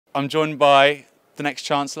I'm joined by the next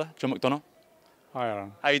Chancellor, John McDonnell. Hi,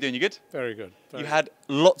 Aaron. How are you doing? You good? Very good. You had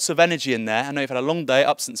lots of energy in there. I know you've had a long day,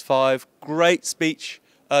 up since 5. Great speech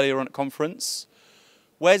earlier on at conference.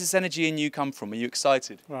 Where's this energy in you come from? Are you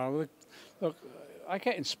excited? Well, look, I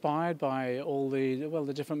get inspired by all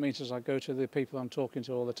the different meetings I go to, the people I'm talking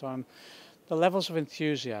to all the time. The levels of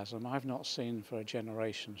enthusiasm I've not seen for a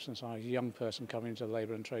generation since I was a young person coming into the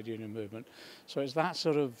labour and trade union movement. So it's that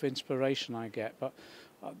sort of inspiration I get. But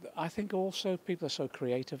I think also people are so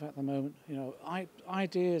creative at the moment. You know,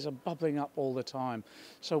 ideas are bubbling up all the time.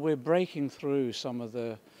 So we're breaking through some of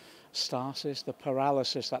the stasis, the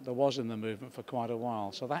paralysis that there was in the movement for quite a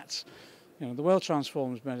while. So that's, you know, the World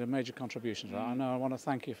Transforms made a major contribution to that. I know I want to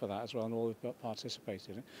thank you for that as well and all who've participated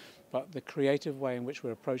in it. But the creative way in which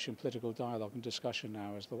we're approaching political dialogue and discussion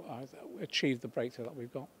now has achieved the breakthrough that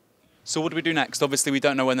we've got. So what do we do next? Obviously we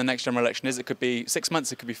don't know when the next general election is. It could be 6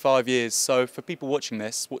 months, it could be 5 years. So for people watching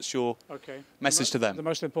this, what's your message to them? The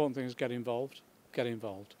most important thing is get involved. Get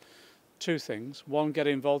involved. Two things. One, get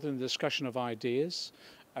involved in the discussion of ideas,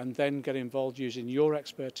 and then get involved using your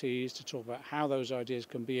expertise to talk about how those ideas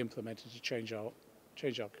can be implemented to change our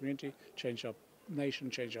community, change our nation,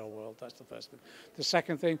 change our world. That's the first thing. The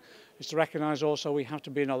second thing is to recognise also we have to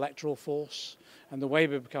be an electoral force, and the way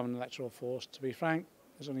we become an electoral force, to be frank,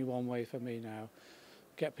 there's only one way for me now: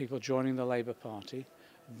 get people joining the Labour Party,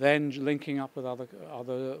 then linking up with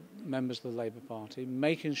other members of the Labour Party,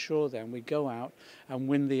 making sure then we go out and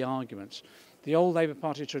win the arguments. The old Labour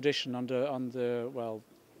Party tradition under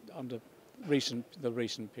the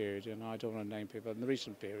recent period, and I don't want to name people, in the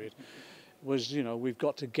recent period, was, you know, we've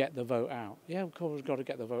got to get the vote out. Yeah, of course we've got to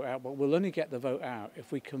get the vote out, but we'll only get the vote out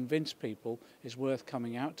if we convince people it's worth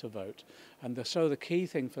coming out to vote. And so the key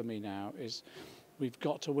thing for me now is we've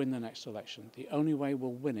got to win the next election. The only way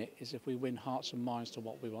we'll win it is if we win hearts and minds to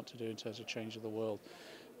what we want to do in terms of change of the world.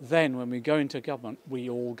 Then when we go into government, we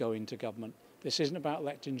all go into government. This isn't about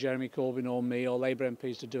electing Jeremy Corbyn or me or Labour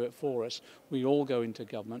MPs to do it for us. We all go into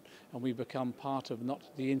government and we become part of not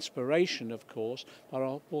the inspiration, of course, but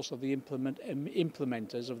also the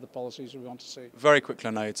implementers of the policies we want to see. Very quickly,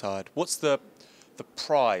 I know you're tired. What's the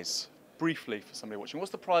prize, briefly, for somebody watching?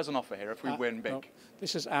 What's the prize on offer here if we win big? No,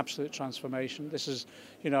 this is absolute transformation. This is,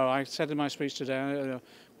 you know, I said in my speech today,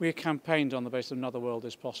 we campaigned on the basis of another world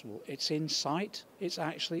is possible. It's in sight. It's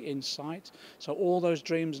actually in sight. So all those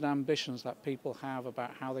dreams and ambitions that people have about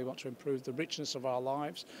how they want to improve the richness of our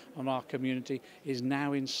lives and our community is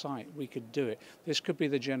now in sight. We could do it. This could be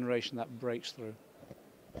the generation that breaks through.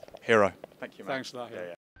 Hero. Thank you, man. Thanks a lot.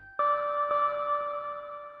 Yeah.